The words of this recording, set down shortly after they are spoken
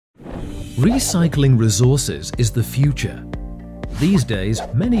Recycling resources is the future. These days,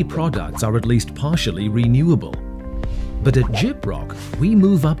 many products are at least partially renewable. But at Gyproc, we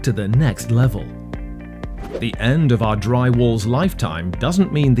move up to the next level. The end of our drywall's lifetime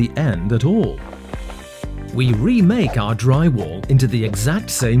doesn't mean the end at all. We remake our drywall into the exact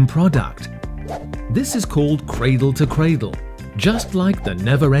same product. This is called cradle to cradle, just like the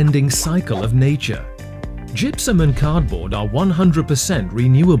never-ending cycle of nature. Gypsum and cardboard are 100%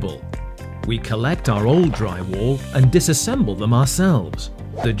 renewable. We collect our old drywall and disassemble them ourselves.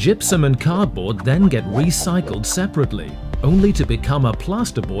 The gypsum and cardboard then get recycled separately, only to become a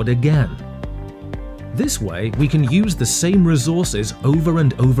plasterboard again. This way, we can use the same resources over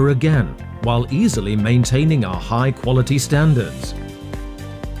and over again, while easily maintaining our high-quality standards.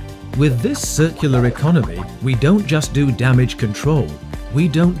 With this circular economy, we don't just do damage control, we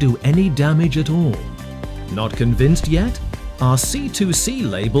don't do any damage at all. Not convinced yet? Our C2C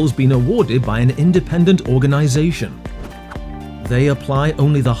label's been awarded by an independent organization. They apply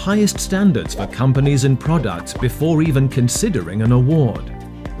only the highest standards for companies and products before even considering an award.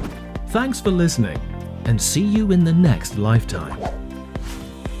 Thanks for listening, and see you in the next lifetime.